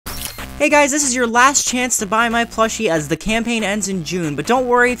Hey guys, this is your last chance to buy my plushie as the campaign ends in June, but don't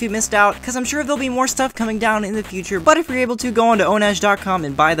worry if you missed out, because I'm sure there'll be more stuff coming down in the future, but if you're able to, go on to ownage.com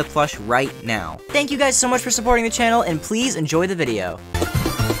and buy the plush right now. Thank you guys so much for supporting the channel, and please enjoy the video.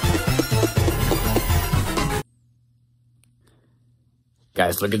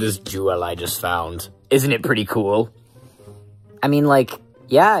 Guys, look at this jewel I just found. Isn't it pretty cool? I mean, like,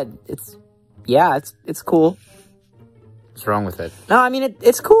 yeah, it's cool. What's wrong with it? No, I mean,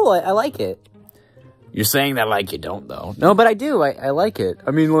 it's cool. I like it. You're saying that like you don't, though. No, but I do. I like it.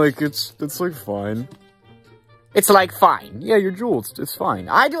 I mean, like, it's like, fine. It's like, fine. Yeah, your jewel, it's fine.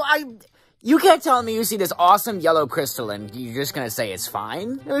 You can't tell me you see this awesome yellow crystal and you're just gonna say it's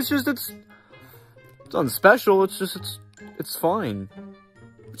fine? It's nothing special. It's fine.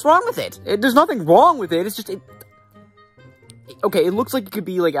 What's wrong with it? There's nothing wrong with it. It's just, okay, it looks like it could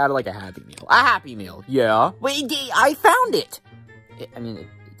be, like, out of, like, a Happy Meal. A Happy Meal, yeah. Wait, I found it! I mean,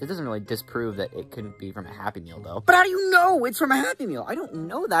 it doesn't really disprove that it couldn't be from a Happy Meal, though. But how do you know it's from a Happy Meal? I don't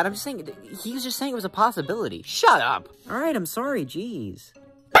know that. I'm just saying, he was just saying it was a possibility. Shut up! Alright, I'm sorry, jeez.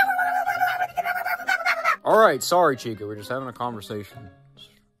 Alright, sorry, Chica. We're just having a conversation. Just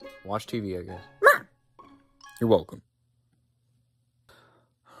watch TV, I guess. You're welcome.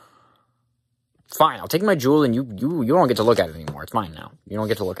 Fine, I'll take my jewel and you don't get to look at it anymore. It's mine now. You don't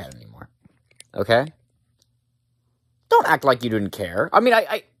get to look at it anymore. Okay? Don't act like you didn't care. I mean,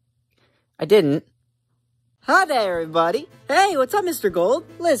 I didn't. Hi there, everybody. Hey, what's up, Mr. Gold?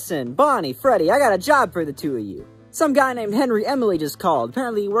 Listen, Bonnie, Freddy, I got a job for the two of you. Some guy named Henry Emily just called.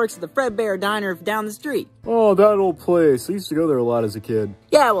 Apparently he works at the Fredbear diner down the street. Oh, that old place. I used to go there a lot as a kid.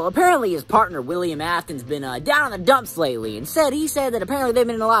 Yeah, well, apparently his partner, William Afton's been down in the dumps lately, and he said that apparently they've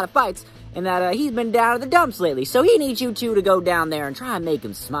been in a lot of fights, and that he's been down in the dumps lately, so he needs you two to go down there and try and make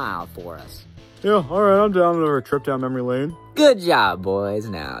him smile for us. Yeah, alright, I'm down for a trip down memory lane. Good job, boys.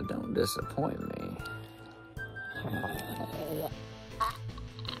 Now, don't disappoint me.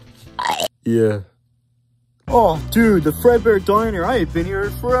 Yeah. Oh, dude, the Fredbear diner. I ain't been here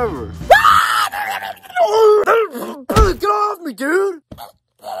in forever. Get off me, dude!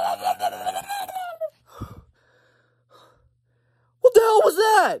 What the hell was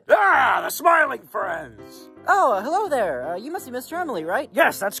that? Ah, the smiling friends! Oh, hello there. You must be Mr. Emily, right?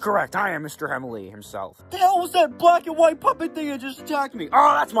 Yes, that's correct. I am Mr. Emily himself. The hell was that black and white puppet thing that just attacked me?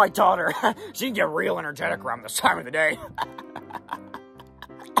 Oh, that's my daughter. She can get real energetic around this time of the day.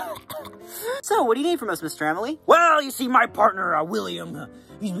 So, what do you need from us, Mr. Emily? Well, you see, my partner, William,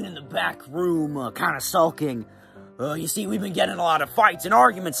 he's been in the back room, kind of sulking. You see, we've been getting a lot of fights and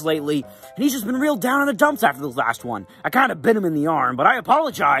arguments lately, and he's just been real down in the dumps after the last one. I kind of bit him in the arm, but I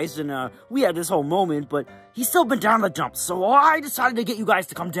apologized, and we had this whole moment, but he's still been down in the dumps, so I decided to get you guys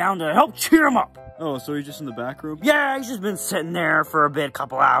to come down to help cheer him up. Oh, so he's just in the back room? Yeah, he's just been sitting there for a bit,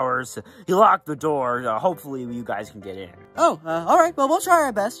 couple hours. He locked the door. Hopefully you guys can get in. Oh, alright, well, we'll try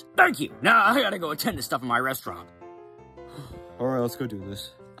our best. Thank you. Now I gotta go attend to stuff in my restaurant. Alright, let's go do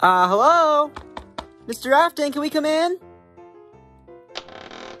this. Hello? Mr. Afton, can we come in?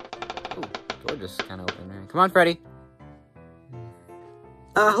 Ooh, door just kind of open there. Come on, Freddy.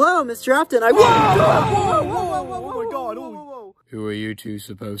 Hello, Mr. Afton. Whoa, Oh my god, whoa. Who are you two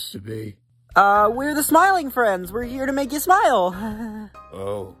supposed to be? We're the smiling friends. We're here to make you smile.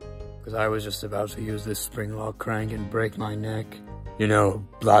 Oh, because I was just about to use this spring lock crank and break my neck. You know,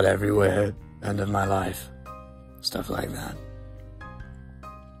 blood everywhere, end of my life. Stuff like that.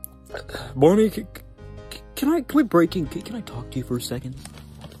 Bonnie, can I talk to you for a second?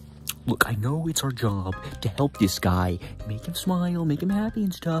 Look, I know it's our job to help this guy, make him smile, make him happy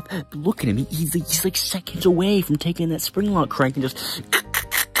and stuff, but look at him, he's like seconds away from taking that spring lock crank and just...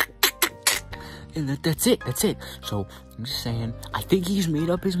 And that's it. So, I'm just saying, I think he's made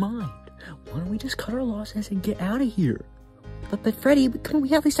up his mind. Why don't we just cut our losses and get out of here? But Freddy, come on,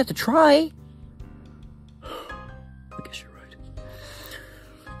 we at least have to try. I guess you're right.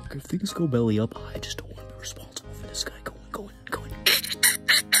 Look, if things go belly up, I just don't want to be responsible for this guy going.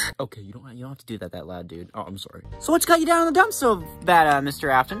 Okay, you don't have to do that loud, dude. Oh, I'm sorry. So what's got you down in the dumps so bad,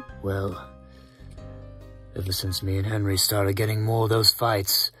 Mr. Afton? Well, ever since me and Henry started getting more of those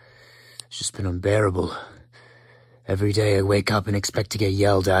fights, it's just been unbearable. Every day I wake up and expect to get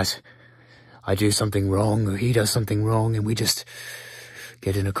yelled at. I do something wrong, or he does something wrong, and we just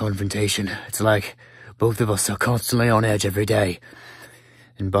get in a confrontation. It's like both of us are constantly on edge every day.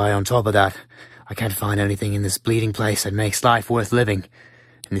 And on top of that, I can't find anything in this bleeding place that makes life worth living.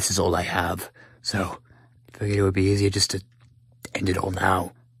 And this is all I have. So, I figured it would be easier just to end it all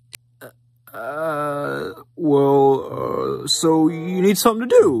now. So you need something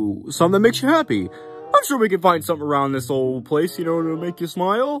to do. Something that makes you happy. I'm sure we can find something around this old place, you know, to make you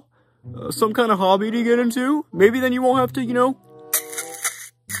smile. some kind of hobby to get into? Maybe then you won't have to, you know?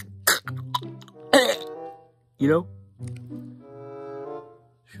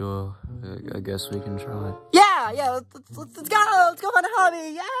 Sure, I guess we can try. Yeah, let's go find a hobby,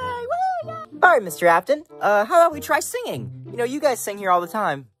 yay, woo, yeah. All right, Mr. Afton, how about we try singing? You know, you guys sing here all the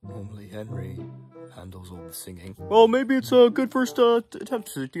time. Normally Henry handles all the singing. Well, maybe it's a good first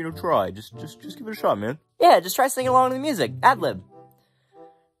attempt to, you know, try. Just give it a shot, man. Yeah, just try singing along to the music, ad-lib.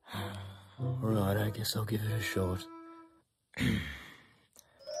 Alright, I guess I'll give it a shot.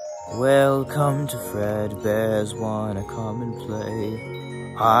 Welcome to Fredbear's Wanna Come and Play.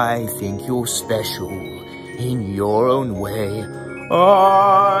 I think you're special in your own way.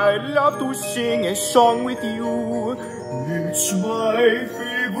 I'd love to sing a song with you. It's my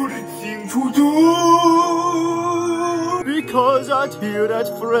favorite thing to do. Because out here at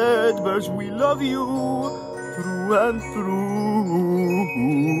Fredbear's we love you through and through.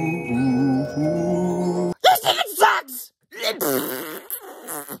 Your singing sucks!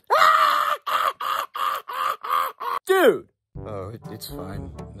 Dude! Oh, it's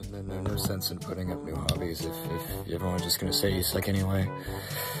fine. No sense in putting up new hobbies if everyone's just gonna say you suck anyway.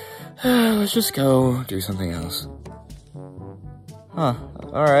 Let's just go do something else. Huh,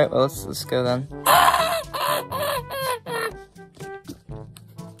 alright, well, let's go then.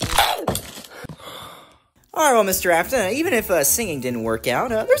 Alright, well, Mr. Afton, even if singing didn't work out,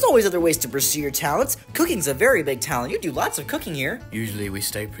 there's always other ways to pursue your talents. Cooking's a very big talent. You do lots of cooking here. Usually we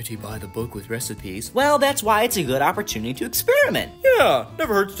stay pretty by the book with recipes. Well, that's why it's a good opportunity to experiment. Yeah,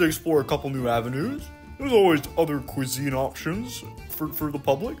 never hurts to explore a couple new avenues. There's always other cuisine options for the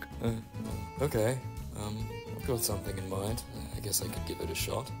public. Okay, I've got something in mind. I guess I could give it a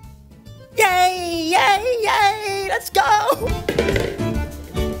shot. Yay, yay, yay, let's go!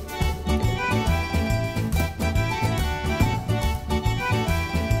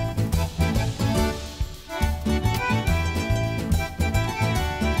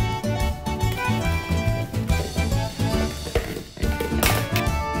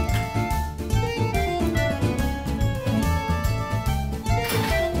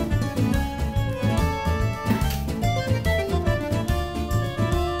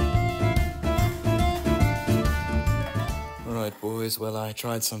 Boys, well, I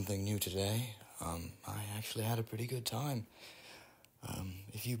tried something new today. I actually had a pretty good time.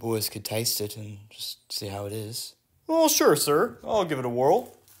 If you boys could taste it and just see how it is. Well, sure, sir. I'll give it a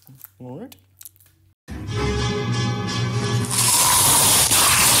whirl. All right.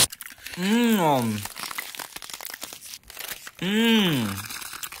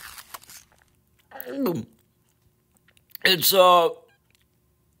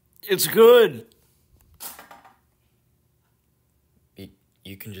 It's good.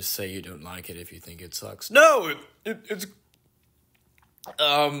 You can just say you don't like it if you think it sucks. No, it's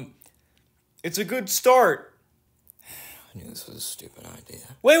a good start. I knew this was a stupid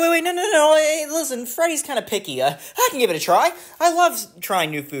idea. Wait, no, hey, listen, Freddy's kind of picky. I can give it a try. I love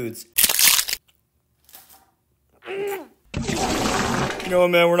trying new foods. You know what,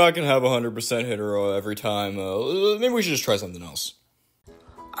 man, we're not gonna have 100% hit or every time. Maybe we should just try something else.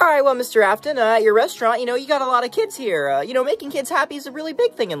 Alright, well, Mr. Afton, at your restaurant, you know, you got a lot of kids here. You know, making kids happy is a really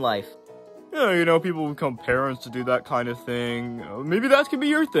big thing in life. Yeah, you know, people become parents to do that kind of thing. Maybe that could be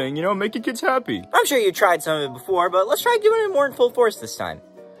your thing, you know, making kids happy. I'm sure you tried some of it before, but let's try doing it more in full force this time.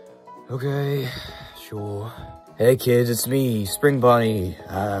 Okay, sure. Hey kids, it's me, Spring Bonnie.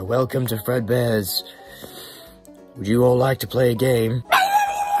 Welcome to Fredbear's. Would you all like to play a game?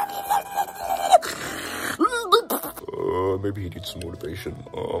 Maybe he needs some motivation.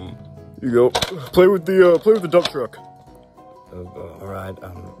 You go. Play with the dump truck. Alright,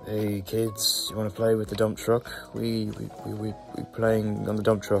 hey kids, you wanna play with the dump truck? We playing on the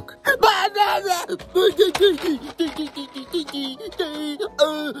dump truck.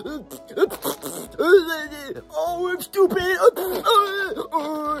 Oh, I'm stupid!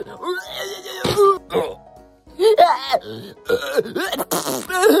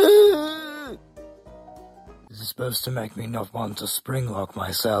 Is it supposed to make me not want to spring lock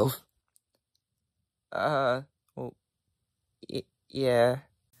myself? Well, yeah.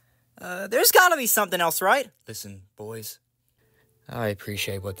 There's gotta be something else, right? Listen, boys. I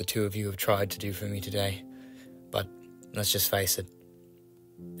appreciate what the two of you have tried to do for me today. But let's just face it.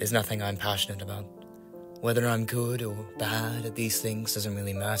 There's nothing I'm passionate about. Whether I'm good or bad at these things doesn't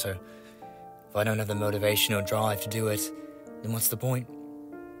really matter. If I don't have the motivation or drive to do it, then what's the point?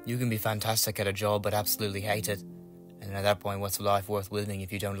 You can be fantastic at a job but absolutely hate it. And at that point, what's a life worth living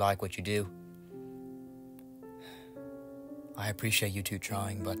if you don't like what you do? I appreciate you two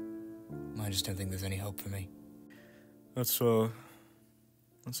trying, but I just don't think there's any hope for me. That's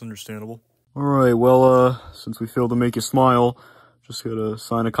That's understandable. Alright, well, since we failed to make you smile, just gotta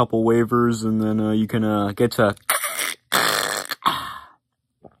sign a couple waivers, and then, you can, get to...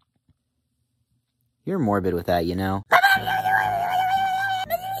 You're morbid with that, you know.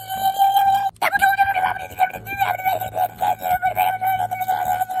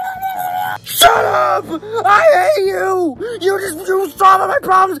 Shut up! I hate you! You solve my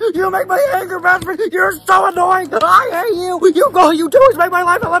problems! You make my anger management! You're so annoying! I hate you! You do is make my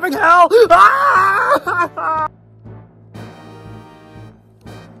life a living hell! Ah!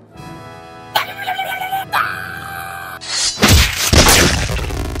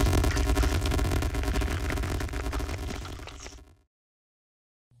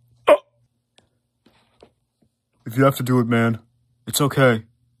 If you have to do it, man, it's okay.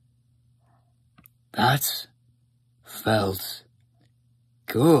 That felt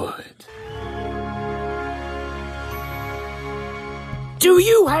good. Do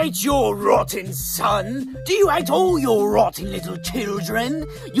you hate your rotten son? Do you hate all your rotten little children?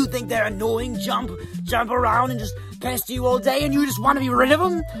 You think they're annoying, jump around and just pester you all day and you just want to be rid of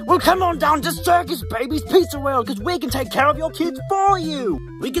them? Well, come on down to Circus Baby's Pizza World, because we can take care of your kids for you.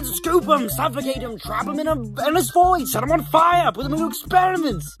 We can scoop them, suffocate them, trap them in a endless void, set them on fire, put them into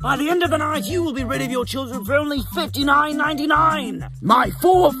experiments. By the end of the night, you will be rid of your children for only $59.99. My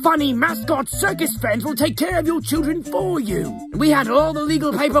 4 funny mascot circus friends will take care of your children for you. And we handle all the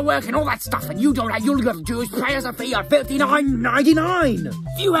legal paperwork and all that stuff, and you don't have, you'll got to do is pay us a fee of $59.99.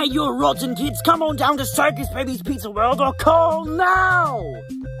 If you hate your rotten kids, come on down to Circus Baby's Pizza World or call now.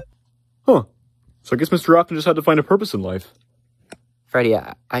 Huh. So I guess Mr. Afton just had to find a purpose in life. Freddy,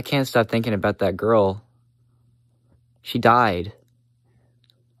 I can't stop thinking about that girl. She died.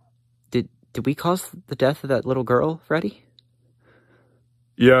 Did we cause the death of that little girl, Freddy?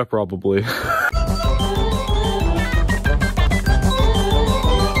 Yeah, probably.